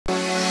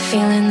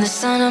Feeling the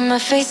sun on my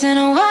face in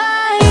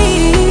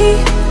Hawaii.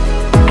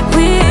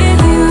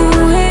 With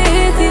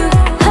you,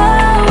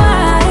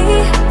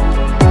 Hawaii.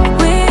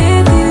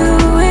 With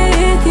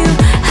you,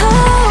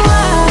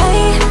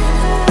 Hawaii.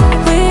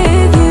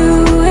 With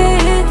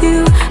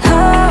you,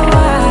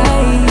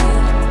 Hawaii.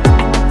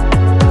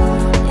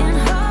 In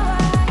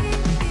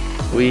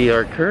Hawaii. We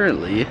are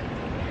currently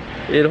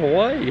in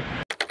Hawaii.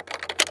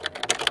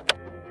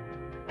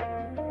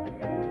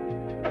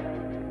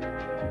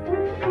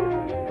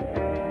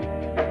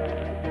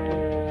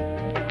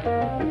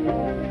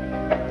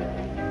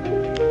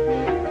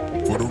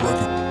 For the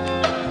record.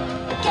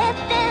 Get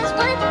this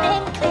one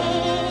thing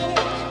clear.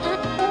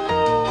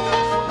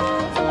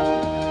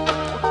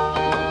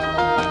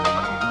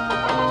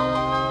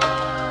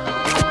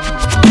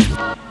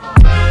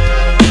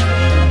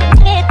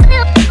 Get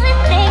this one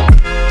thing.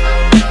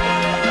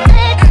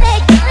 Let's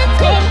make one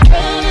thing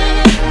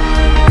clear.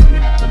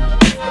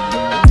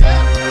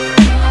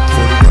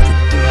 For the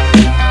record.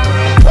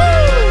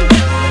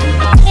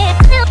 Get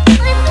this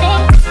one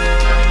thing.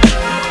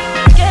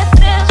 Get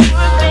this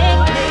one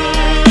thing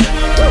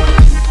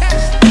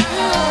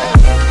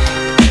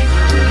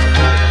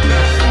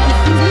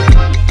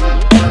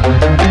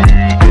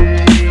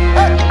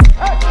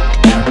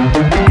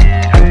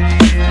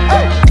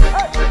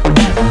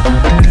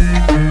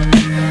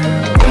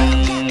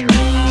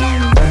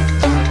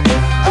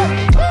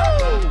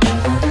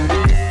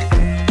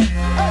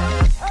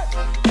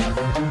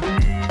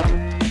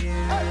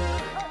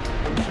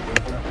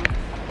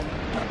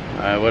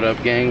Alright, what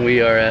up gang?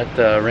 We are at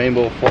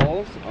Rainbow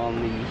Falls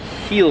on the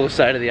Hilo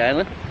side of the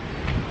island,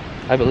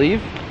 I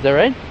believe. Is that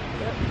right?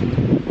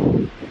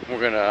 Yep. We're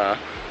gonna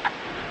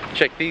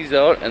check these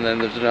out, and then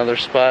there's another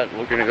spot.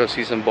 We're gonna go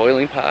see some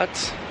boiling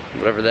pots,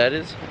 whatever that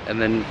is, and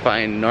then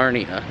find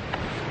Narnia,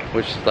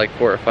 which is like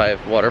 4 or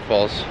 5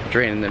 waterfalls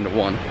draining into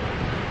one.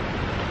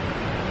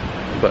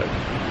 But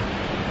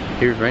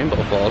here's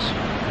Rainbow Falls,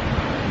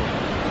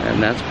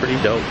 and that's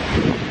pretty dope.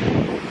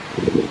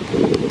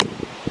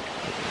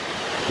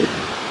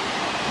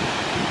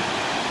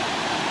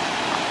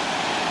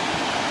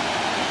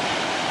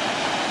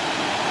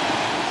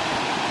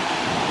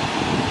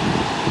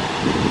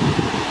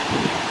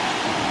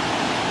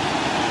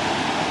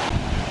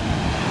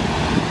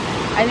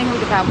 I think we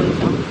could probably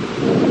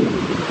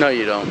jump. No,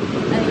 you don't. I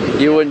think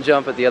we You wouldn't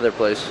jump at the other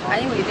place. I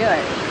think we could do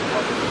it.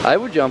 I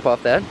would jump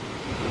off that.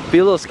 Be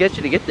a little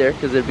sketchy to get there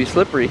because it'd be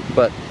slippery,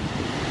 but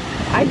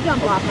I'd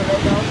jump off of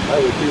it though.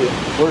 I would too.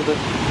 Where's it?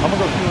 I'm gonna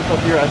go see what's up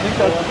here. I think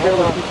that's the trail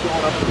that keeps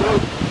going up the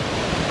road.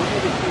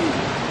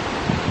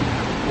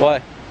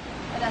 why?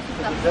 That's the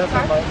stuff. That's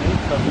not my name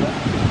stuff,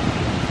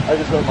 yeah. I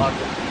just don't lock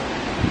it.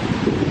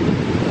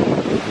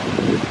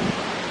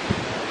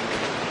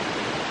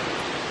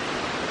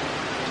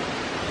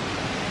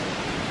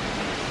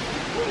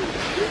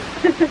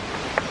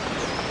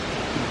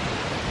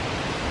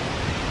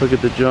 Look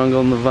at the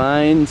jungle and the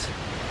vines.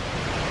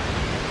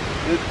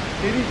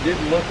 Katie did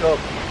look up.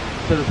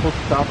 Said it's supposed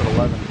to stop at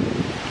 11.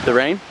 The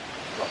rain?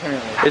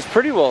 Apparently. It's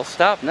pretty well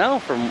stopped now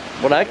from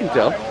what I can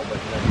tell.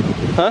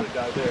 Huh?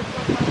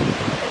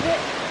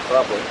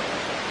 Probably.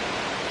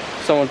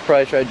 Someone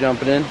probably tried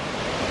jumping in.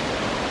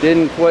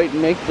 Didn't quite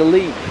make the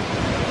leap.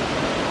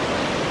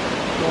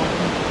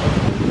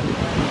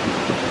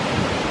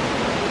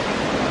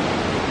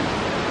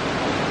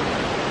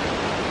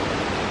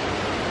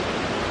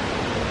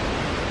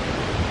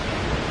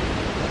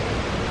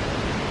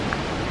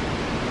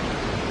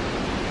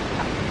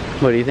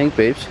 What do you think,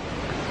 babes?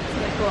 It's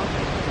really cool.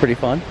 Pretty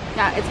fun?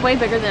 Yeah, it's way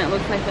bigger than it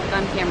looks like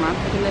on camera.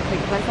 Like in the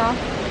pictures I saw.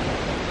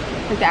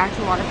 Like the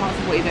actual waterfall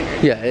is way bigger.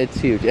 Yeah, it's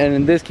huge. And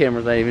in this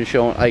camera's not even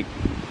showing, I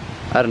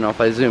don't know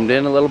if I zoomed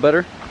in a little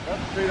better.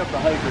 That's straight up the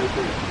hike right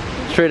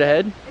there. Straight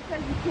ahead? It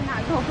says you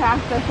cannot go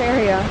past this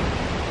area.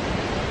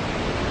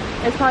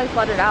 It's probably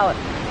flooded out.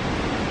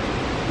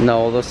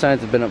 No, those signs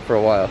have been up for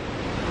a while.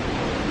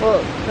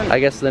 Well, I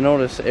guess the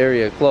notice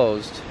area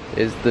closed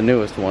is the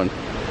newest one.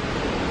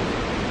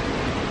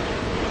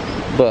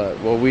 But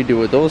what we do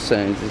with those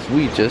signs is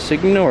we just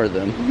ignore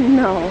them.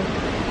 no.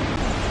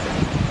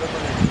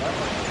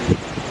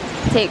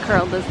 Tate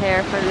curled his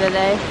hair for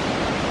today.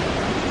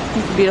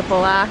 It's a beautiful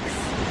locks.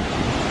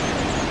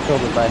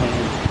 Curled it by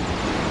hand.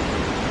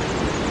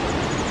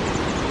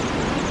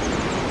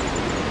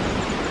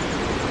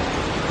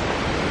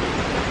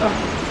 Oh,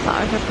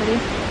 flowers are pretty.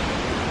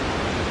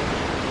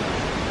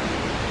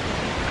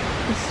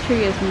 This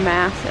tree is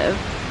massive.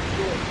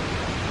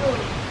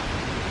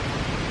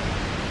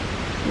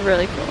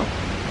 Really cool.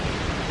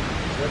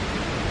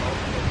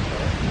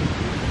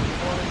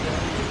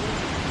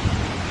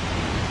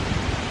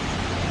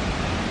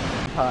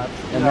 Pots.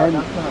 And Yeah, then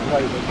that's not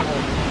right. That's not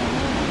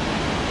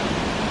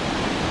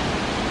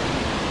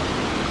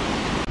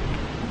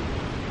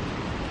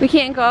We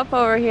can't go up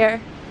over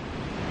here.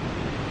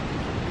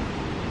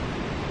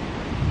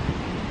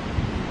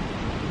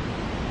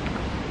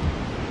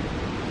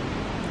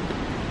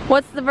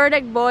 What's the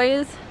verdict,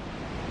 boys?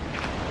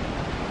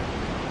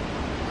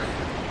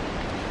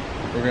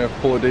 We're gonna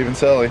pull a Dave and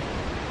Sally.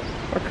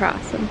 We're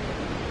crossing.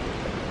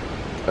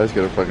 I just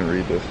gotta fucking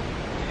read this.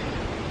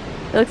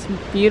 It looks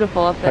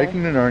beautiful up there.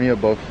 Hiking to Narnia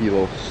above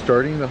Hilo.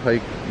 Starting the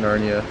hike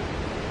Narnia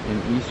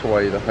in East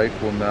Hawaii, the hike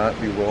will not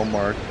be well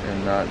marked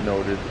and not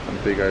noted on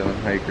Big Island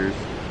hikers.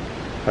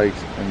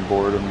 Hikes and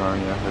board of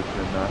Narnia has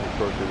been not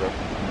historically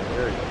referenced in the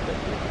area.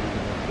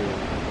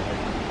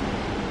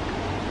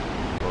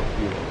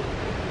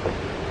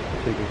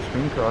 Take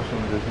extreme caution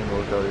when visiting the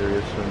lookout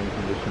areas, swimming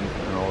conditions,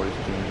 and always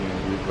changing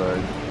and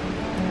advised.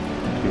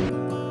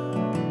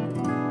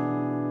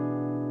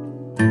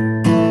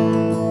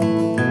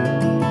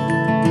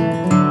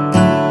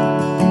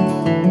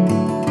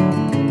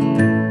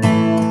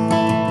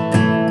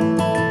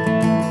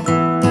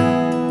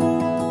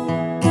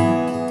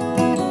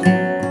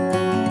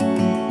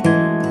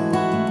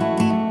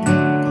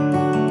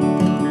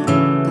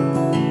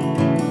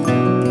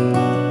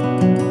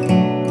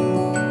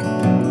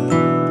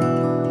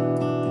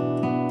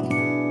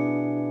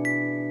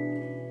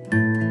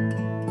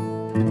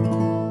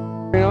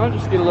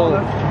 Just get a little.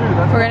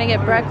 We're gonna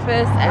get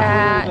breakfast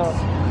at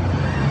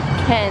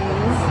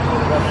Ken's,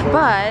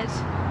 but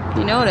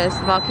you notice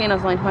the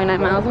volcano's only 29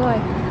 miles away.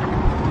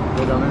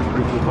 Go down there and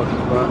pretty cool fucking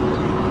spot.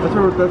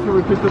 That's where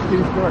we picked up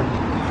Kate's car.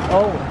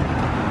 Oh.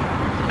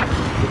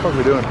 What the fuck are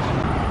we doing?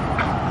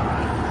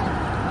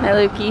 Hi,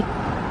 Lukey.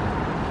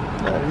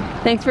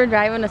 Thanks for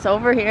driving us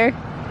over here.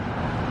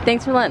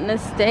 Thanks for letting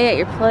us stay at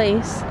your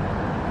place.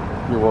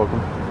 You're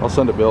welcome. I'll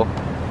send a bill.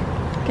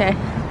 Okay,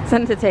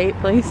 send it to Tate,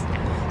 please.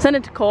 Send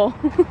it to Cole.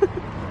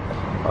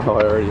 Oh,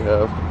 I already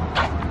have.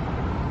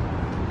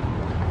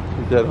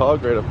 There's a dead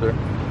hog right up there.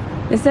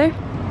 Is there?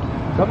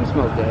 Something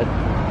smells dead.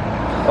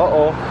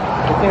 Uh-oh.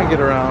 I can't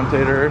get around,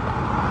 Tater.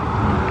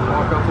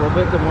 Walk up a little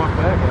bit, then walk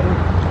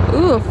back.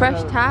 Ooh,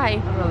 fresh tie.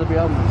 I'd rather be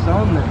out in the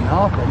sun than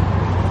nothing.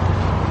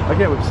 I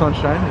can't with the sun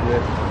shining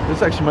today.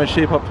 This actually might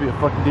shape up to be a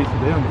fucking decent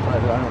day on the side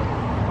of the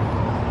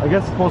island. I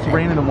guess it's supposed to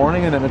rain in the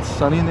morning and then it's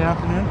sunny in the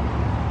afternoon.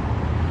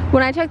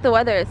 When I checked the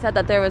weather, it said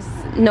that there was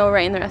no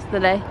rain the rest of the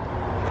day.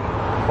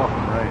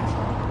 Fucking right.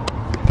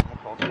 I'll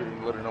call Katie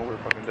and let her know we're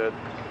fucking dead.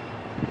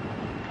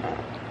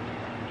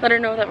 Let her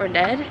know that we're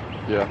dead.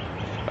 Yeah.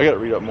 I gotta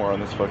read up more on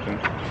this fucking...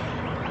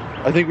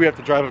 I think we have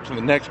to drive up to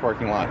the next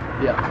parking lot.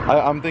 Yeah.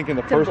 I'm thinking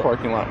the first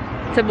parking lot.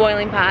 To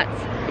Boiling Pots.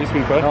 East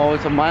Green Quest? No,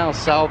 it's a mile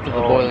south of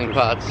the Boiling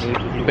Pots,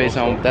 based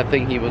on that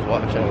thing he was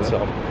watching.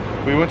 So,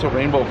 we went to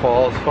Rainbow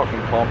Falls,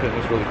 fucking pumping. It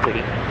was really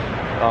pretty.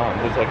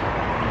 There's like...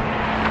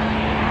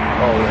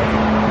 Oh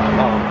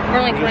yeah.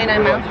 We're only 29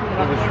 miles from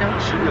the volcano.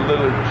 She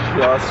literally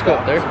just Go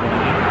up there.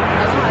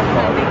 That's what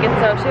I was thinking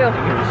so too.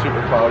 It was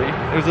super cloudy.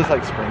 It was just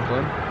like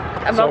sprinkling.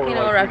 A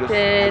volcano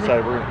erupted. There's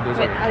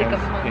like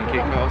a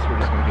pancake house. We're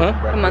just gonna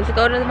get A month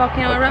ago did the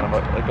volcano erupt?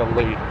 like a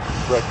late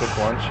breakfast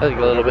lunch. I think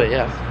a little bit,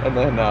 yeah. And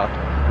then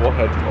we'll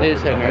head to They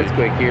just had an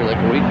earthquake here like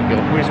a week ago.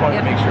 We just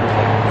wanted to make sure.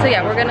 So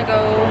yeah, we're gonna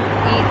go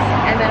eat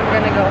and then we're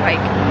gonna go hike.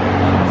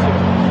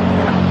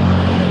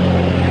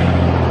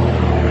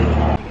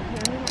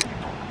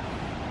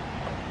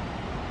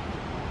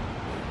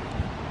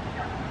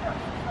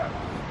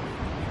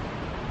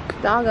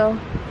 Doggo.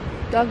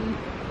 Doggy.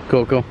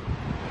 Coco.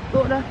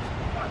 Coda.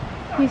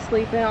 He's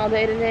sleeping all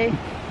day today.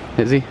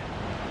 Is he?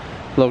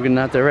 Logan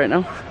not there right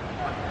now?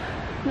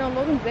 No,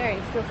 Logan's there.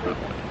 He's still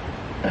sleeping.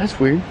 That's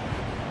weird.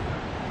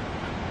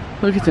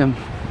 Look at them.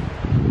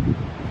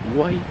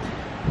 White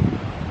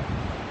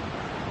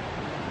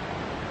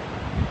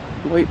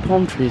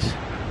palm trees.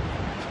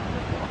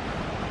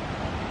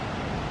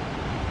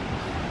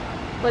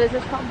 What is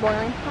this called?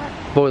 Boiling pot?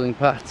 Boiling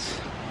Pots.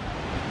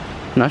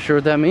 Not sure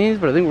what that means,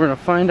 but I think we're gonna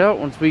find out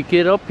once we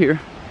get up here.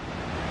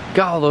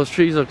 God, those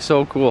trees look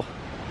so cool.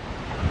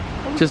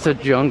 Just a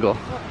jungle.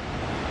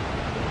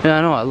 Yeah,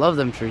 I know, I love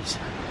them trees.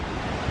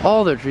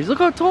 All their trees, look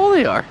how tall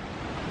they are.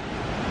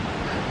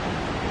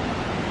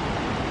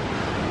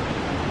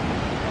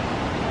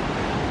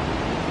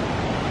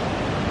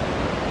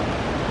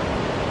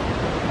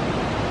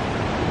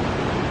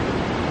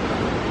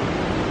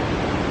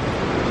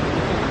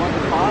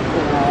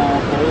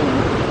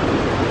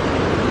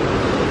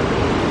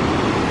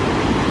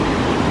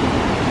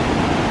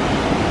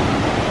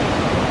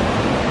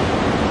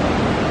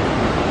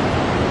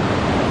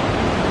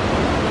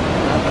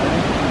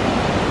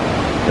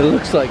 It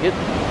looks like it. You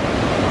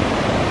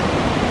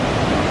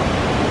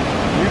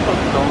put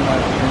the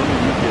donut in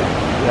and you get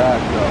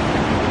jacked up.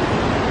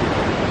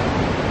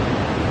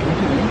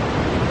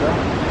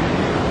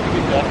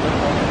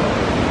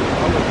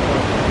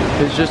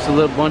 It's just a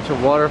little bunch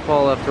of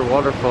waterfall after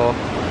waterfall.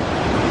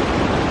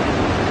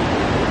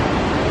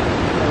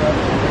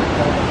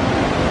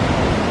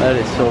 That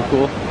is so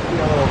cool.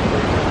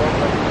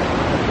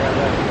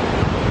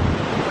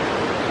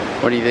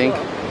 What do you think?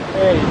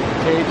 Hey,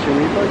 should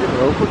we fucking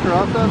rope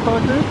across that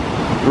fucker?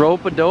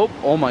 Rope a dope?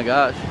 Oh my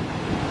gosh.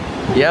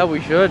 Yeah, we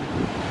should.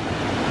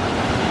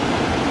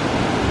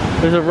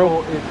 There's a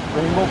rope. It's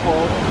Rainbow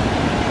Falls,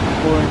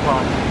 Boiling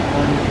Pot,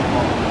 NARNIA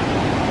Falls.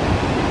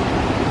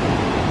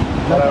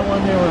 Is that the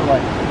one they were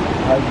like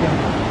hiking?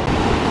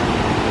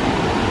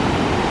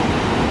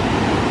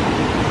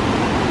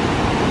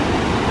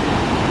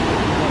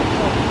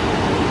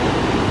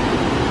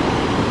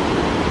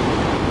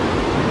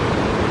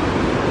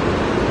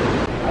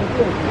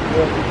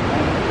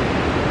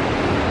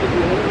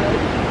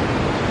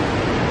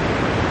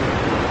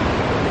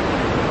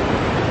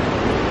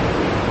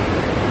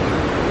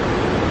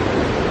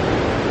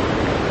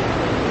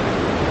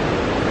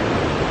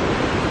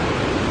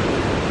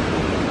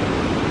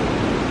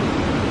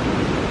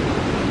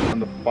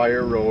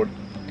 fire road.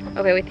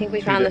 Okay, we think we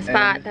found the the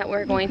spot end. that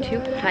we're going to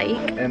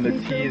hike. And the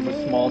T is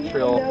a small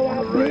trail on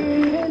the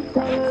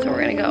right. So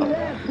we're gonna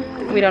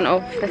go. We don't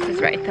know if this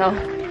is right though.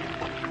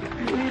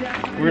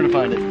 We're gonna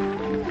find it.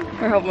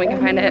 We're hoping we can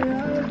find it.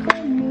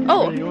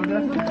 Oh!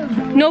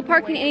 No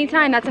parking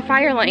anytime, that's a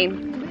fire lane.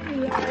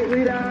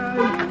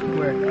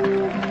 Where?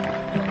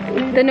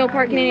 The no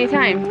parking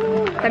anytime.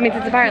 That means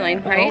it's a fire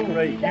lane, right? Oh,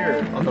 right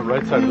here. On the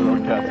right side of the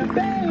road,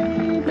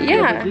 Cassie.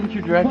 Yeah. Didn't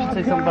your directions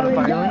say something about a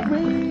fire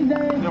lane?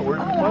 Yeah, where's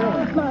the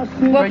fire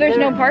lane? Well, if there's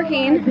no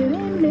parking,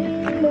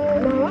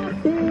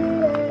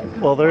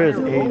 Well, there is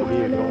 8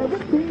 vehicles.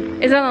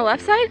 is it on the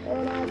left side?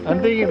 I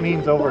think it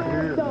means over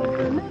here.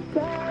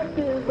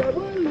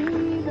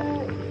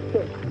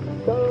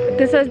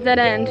 This says dead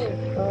end.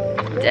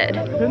 Dead.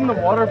 Couldn't the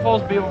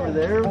waterfalls be over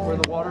there where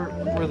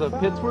the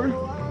pits were?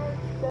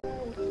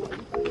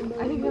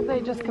 I think that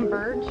they just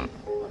converge,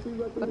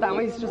 but that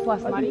way's just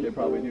less I think muddy. they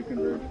probably do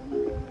converge.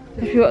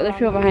 There's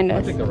people behind I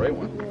us. think the right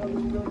one.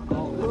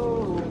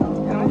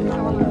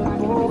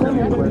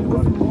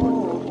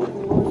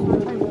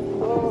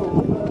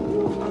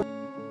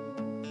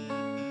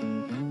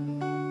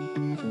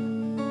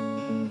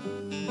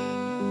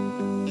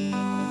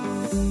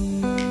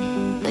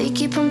 They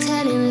keep on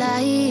telling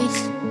lies.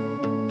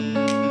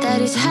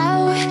 That is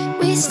how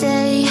we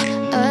stay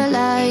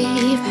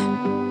alive.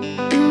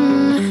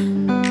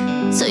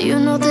 So you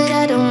know that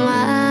I don't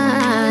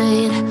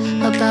mind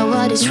about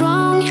what is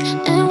wrong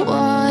and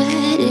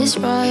what is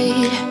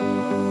right.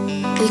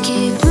 We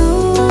keep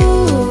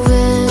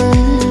moving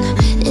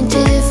in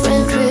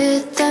different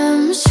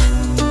rhythms.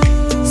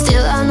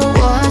 Still I know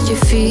what you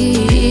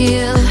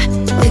feel.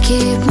 We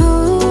keep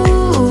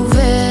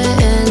moving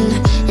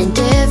in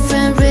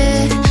different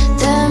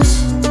rhythms.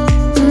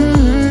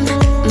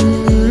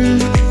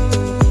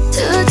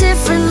 Two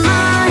different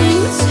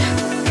minds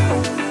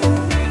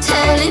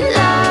telling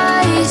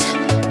lies.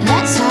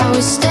 That's how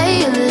we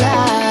stay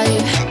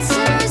alive.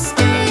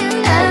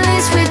 At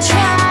least we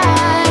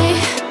try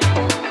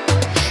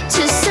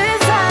to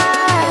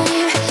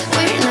survive.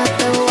 We're not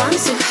the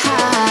ones who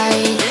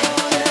hide.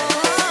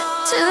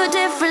 Two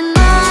different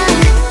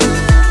minds.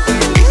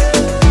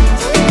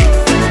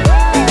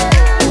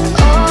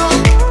 Oh,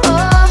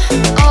 oh,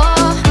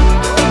 oh.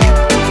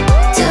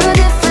 Two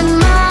different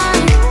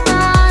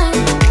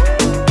minds.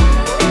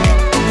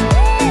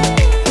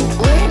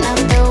 We're not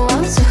the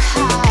ones who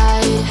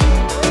hide.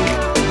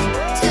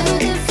 Two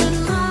different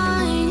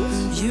minds.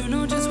 You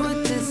know just what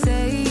to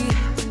say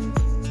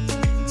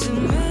to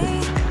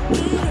make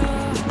it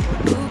all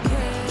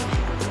okay.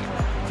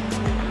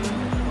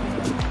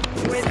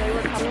 Where they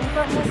were coming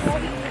from this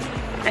way?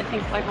 I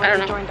think, Like I when don't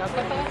they know. joined up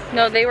with us?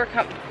 No, they were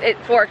it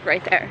forked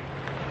right there.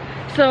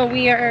 So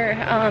we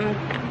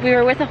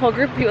were with a whole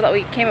group of people that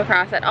we came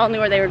across that all knew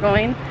where they were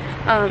going.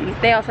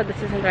 They all said this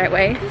isn't the right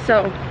way.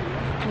 So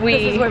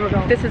This is where we're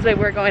going. This is where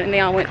we're going, and they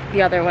all went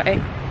the other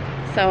way.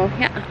 So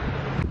yeah.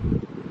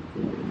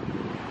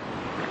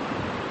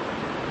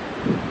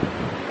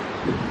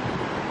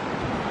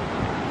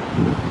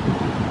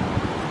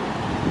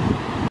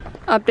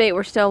 Update,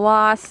 we're still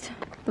lost.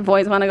 The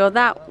boys want to go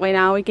that way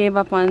now. We gave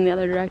up on the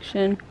other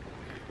direction.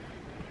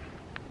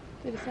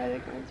 They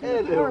decided to go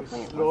into the power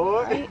plant,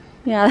 right?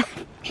 Yeah.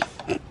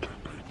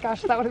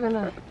 Gosh, that would have been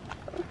a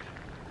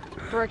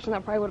direction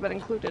that probably would have been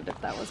included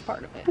if that was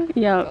part of it.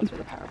 Yep. Go through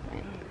the power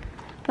plant.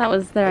 That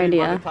was their By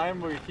idea. the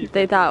time we keep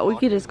They thought we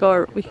could just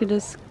go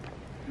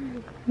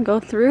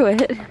through it.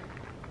 Dude,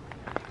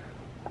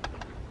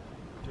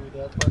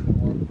 that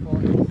fucking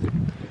waterfall.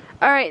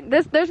 All right,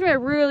 there's gonna be a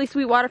really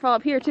sweet waterfall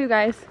up here too,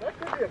 guys. That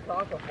could be a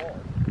Tonka Falls.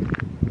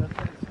 That's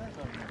what it says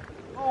on there.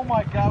 Oh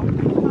my god, we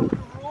just got the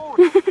road.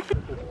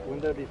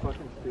 Wouldn't that be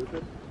fucking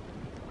stupid?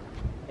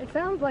 It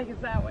sounds like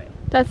it's that way.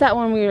 That's that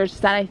one we were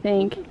just at, I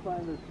think.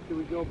 Should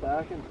we go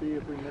back and see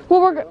if we missed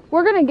Well, the trail?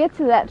 we're gonna get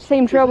to that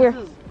same trail.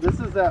 This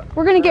is that.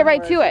 We're gonna get trail right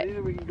where to I it. said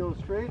either we can go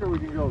straight or we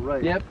can go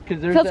right. Yep, because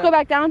So there's let's go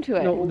back down to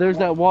it. No, there's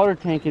that water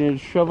tank and it'd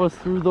shove us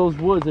through those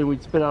woods and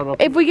we'd spit out up.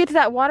 If we get to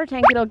that water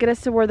tank, it'll get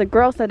us to where the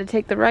girl said to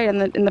take the right in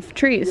the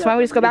trees. So why don't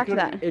we just go back to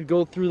that? It'd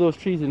go through those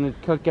trees and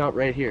it'd cook out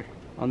right here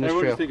on this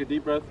Everyone trail. just take a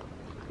deep breath.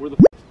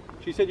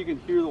 She said you can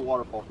hear the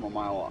waterfall from a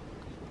mile off.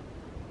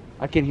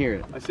 I can hear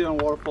it. I see it on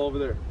a waterfall over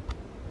there.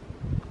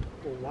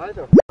 Well, why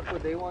the fuck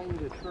would they want you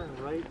to turn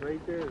right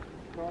there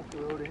across the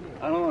road anyway?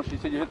 I don't know. She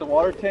said you hit the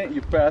water tank, you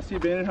pass the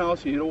abandoned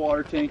house, you hit a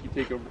water tank, you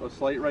take a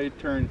slight right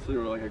turn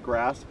through like a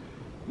grass,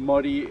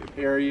 muddy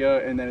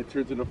area, and then it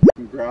turns into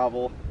fucking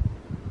gravel.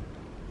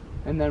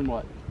 And then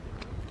what?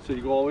 So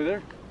you go all the way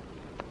there.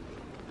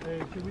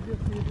 Hey, can we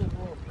just see if there's a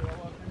little trail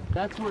out there?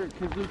 That's where,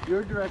 because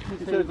your directions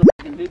She say said it's a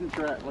fucking hidden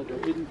track, like a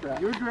hidden track.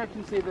 your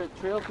directions say that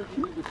trail took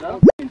you to the Is that a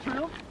south. fucking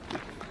trail?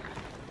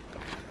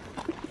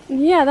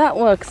 Yeah, that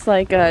looks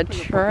like a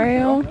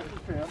trail. That's a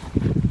trail.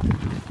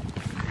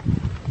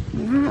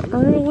 Not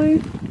really.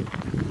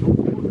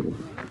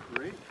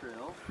 Great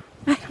trail.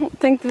 I don't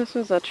think this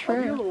was a I feel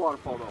trail. the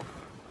waterfall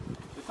though.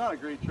 It's not a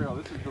great trail.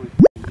 This is really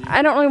deep.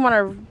 I don't really want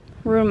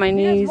to ruin my You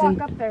knees. just walk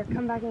And up there,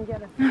 come back and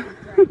get us.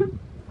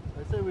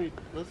 I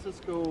let's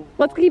just go.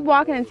 Let's keep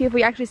walking and see if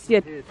we actually see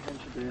it. Pay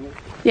attention to anything.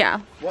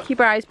 Yeah, keep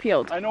our eyes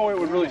peeled. I know it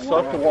would really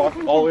suck to walk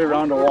all the way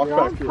around to walk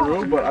back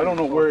through, but I don't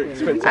know where it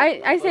spits.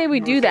 I say we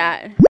do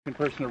that.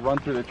 Person to run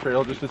through the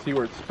trail just to see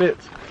where it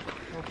spits.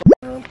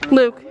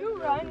 Luke.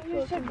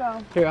 You should go.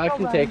 Here, I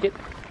can take it.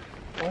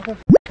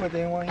 But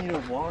they want you to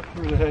walk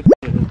through that.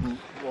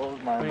 Blows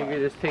my I'm mind. gonna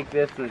just take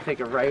this and take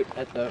a right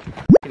at the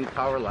f***ing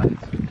power lines.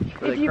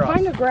 If you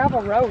find a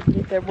gravel road,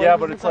 there Yeah,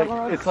 but it's like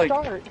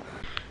start.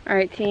 All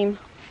right, team,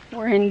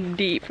 we're in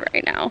deep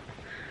right now.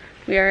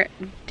 We are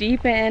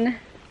deep in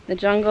the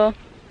jungle,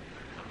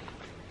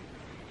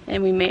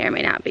 and we may or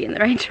may not be in the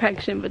right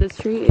direction, but this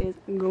tree is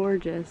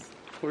gorgeous.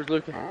 Where's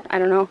Luke? I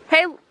don't know.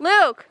 Hey,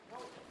 Luke!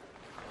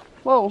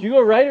 Whoa. Did you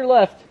go right or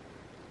left?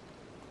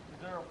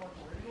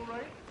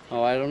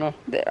 Oh, I don't know.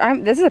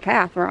 This is a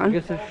path we're I on.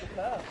 guess it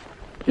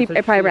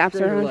It probably wraps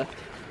around. left.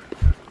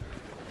 I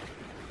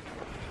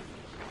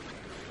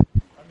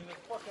mean, there's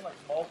fucking like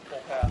multiple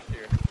paths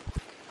here.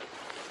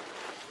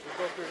 We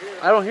go through here.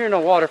 I don't hear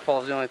no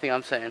waterfalls, the only thing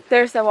I'm saying.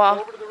 There's the Go wall.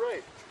 over to the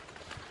right.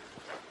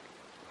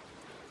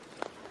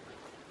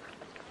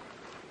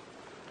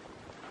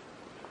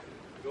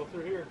 Go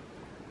through here.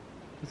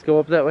 Let's go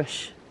up that way.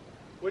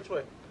 Which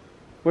way?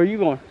 Where are you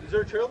going? Is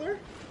there a trail there?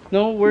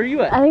 No, where are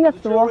you at? I think that's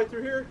Is the there a trail wall. right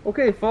through here?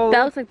 Okay, follow.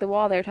 That looks like the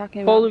wall they're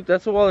talking Follow about. Luke,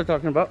 that's the wall they're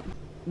talking about.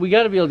 We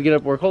gotta be able to get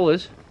up where Cole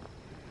is.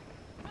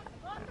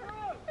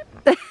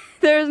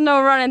 There's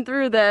no running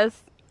through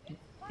this.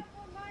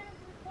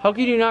 How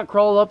can you not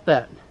crawl up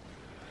that?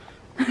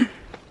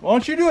 Why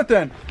don't you do it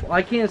then? Well,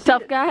 I can't see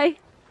Tough it. guy.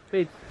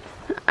 Wait.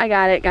 I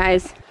got it,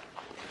 guys.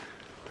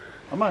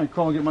 I might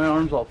crawl and get my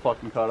arms all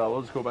fucking cut out.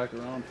 We'll just go back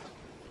around.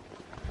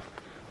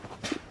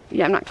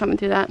 Yeah, I'm not coming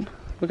through that.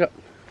 Look up.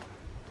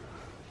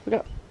 Look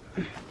up.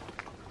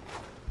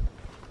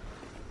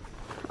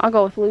 I'll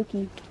go with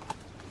Lukey.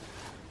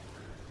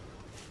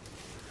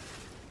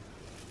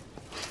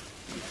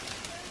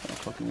 Not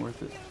fucking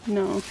worth it.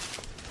 No. Look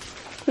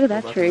at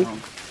that Back tree.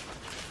 around.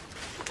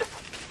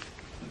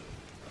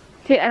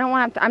 Tate, I don't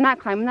want to. I'm not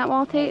climbing that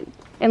wall, Tate.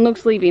 And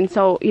Luke's leaving,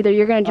 so either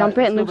you're gonna jump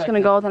Alright, it and let's Luke's go gonna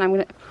back go, then I'm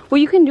gonna. Well,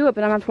 you can do it,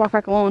 but I'm gonna have to walk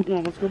back alone. No,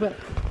 let's go back.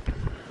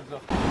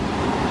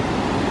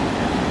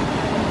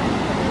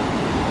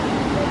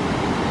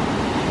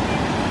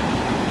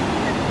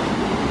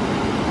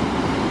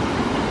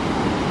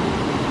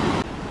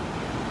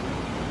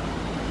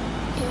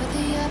 You're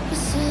the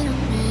opposite of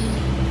me,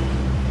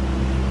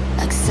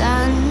 like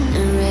sun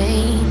and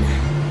rain,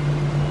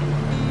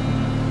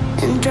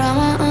 and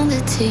drama on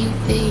the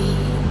TV.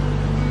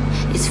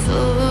 It's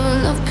full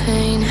of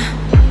pain,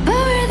 but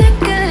we're the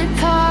good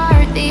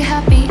part, the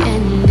happy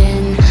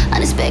ending,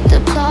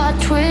 unexpected plot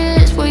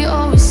twist. We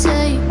always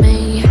save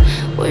me.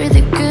 We're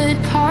the good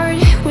part,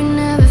 we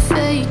never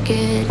fake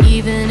it,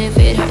 even if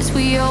it hurts.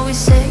 We always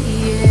say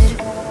it.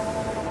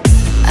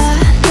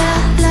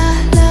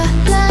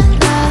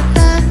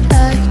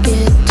 Like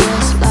it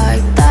just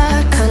like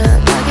that, kinda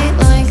like it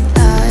like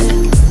that,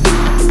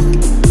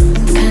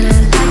 kinda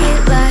like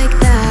it like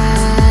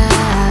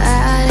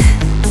that.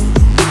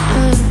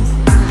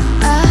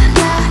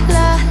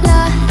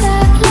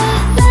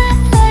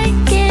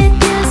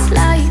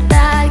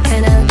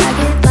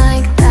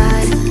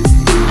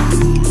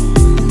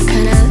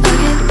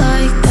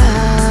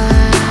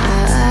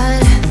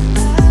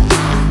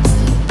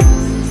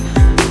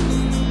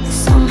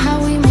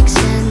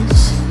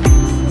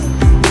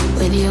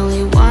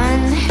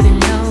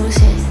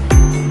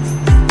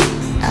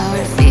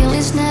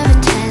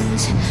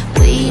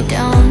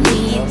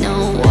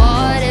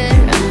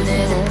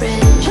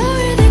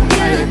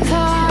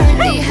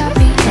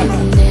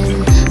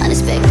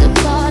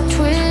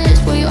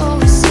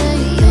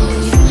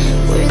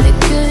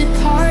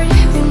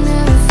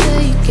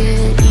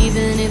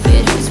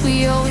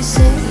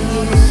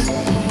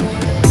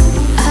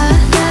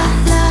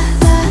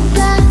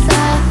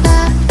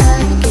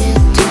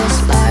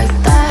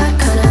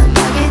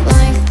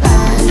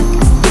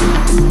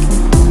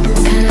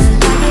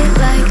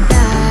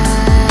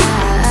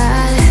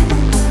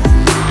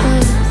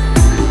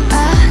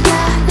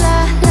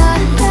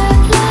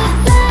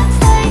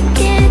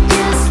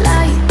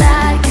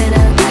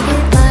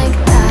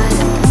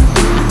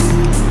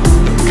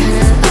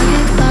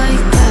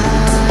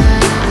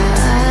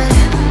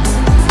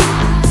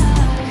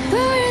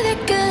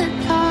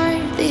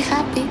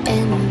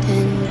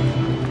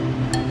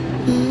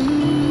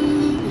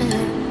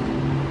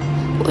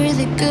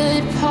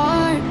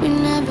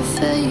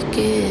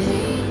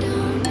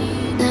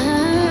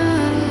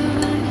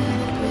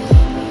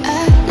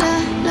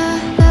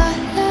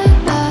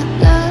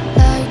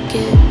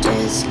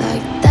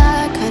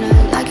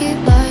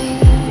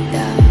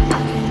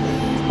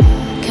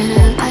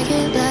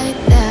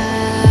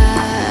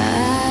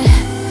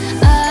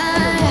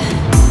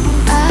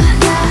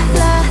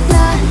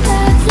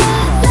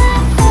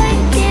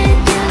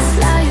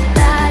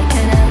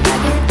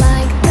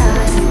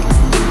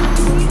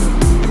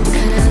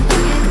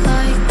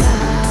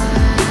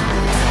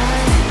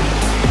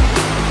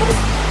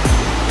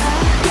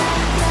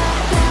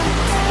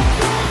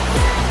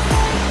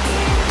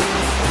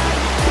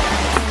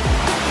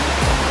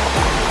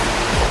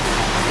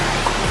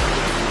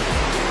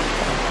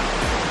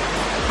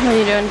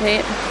 doing,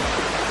 Tate?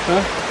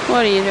 Huh?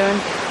 What are you doing?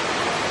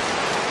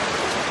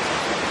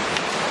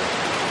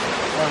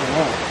 I don't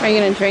know. Are you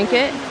gonna drink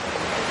it?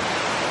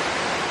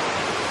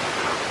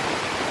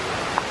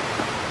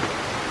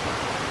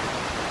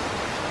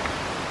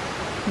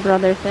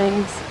 Brother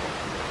things.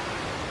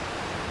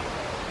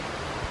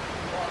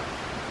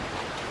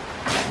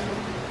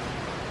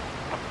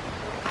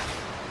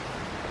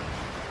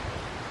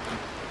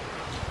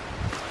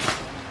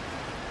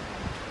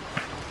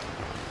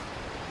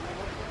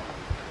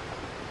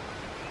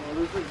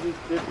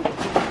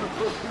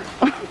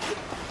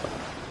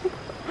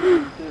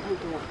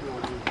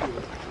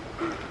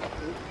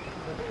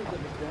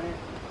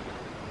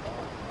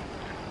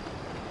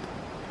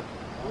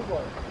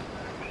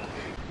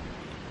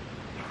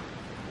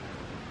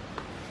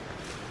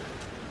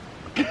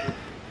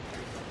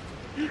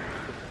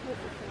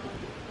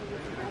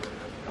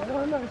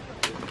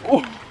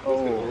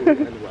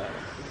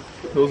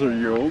 Those are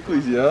your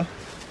Oakleys, yeah?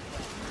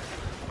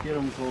 Get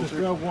them closer. Just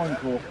grab one,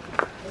 Cole.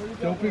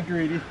 Don't be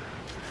greedy.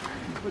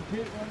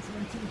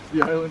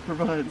 The island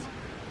provides.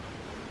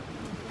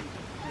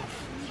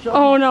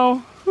 Oh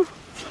no.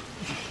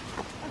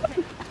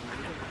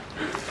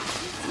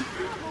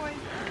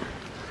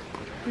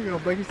 Here you go,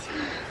 buggies. There's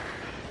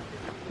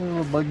a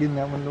little bug in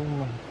that one, don't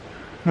we?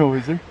 No,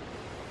 is there?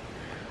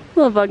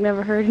 Little bug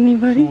never hurt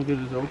anybody. Someone get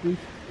his Oakleys?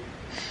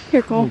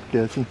 Here, Cole.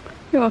 Catchy.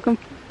 You're welcome.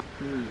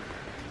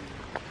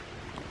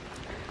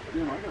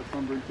 Damn, I got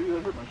sunburned too.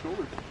 That hurt my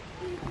shoulder.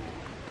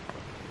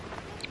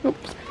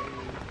 Oops.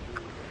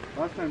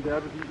 Last time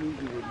Dad was eating these,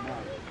 he would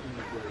not.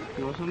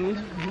 You want some of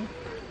these?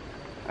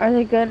 Are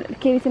they good?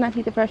 Katie said not to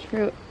eat the fresh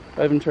fruit.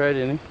 I haven't tried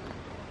any.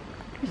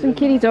 There's some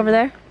kitties over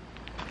there.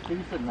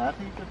 Katie said not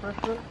to eat the fresh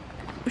fruit?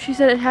 She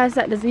said it has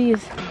that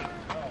disease.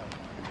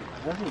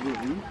 That's a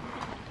disease.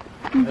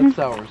 That's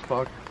sour as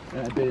fuck.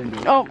 And I bit into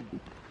it. Oh.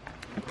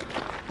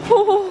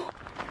 Oh.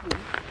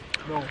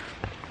 No.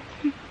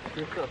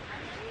 Just the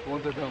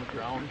ones that are on the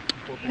ground.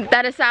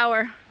 That is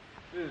sour.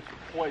 It is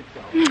quite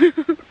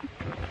sour.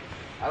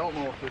 I don't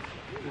know if this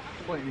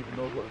plant even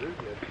knows what it is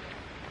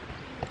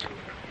yet.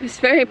 It's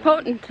very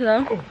potent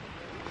though. Oh.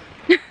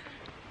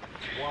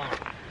 Wow.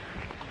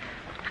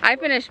 I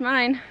finished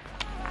mine.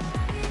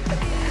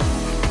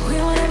 We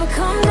won't ever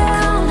come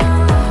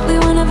down. We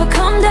won't ever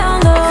come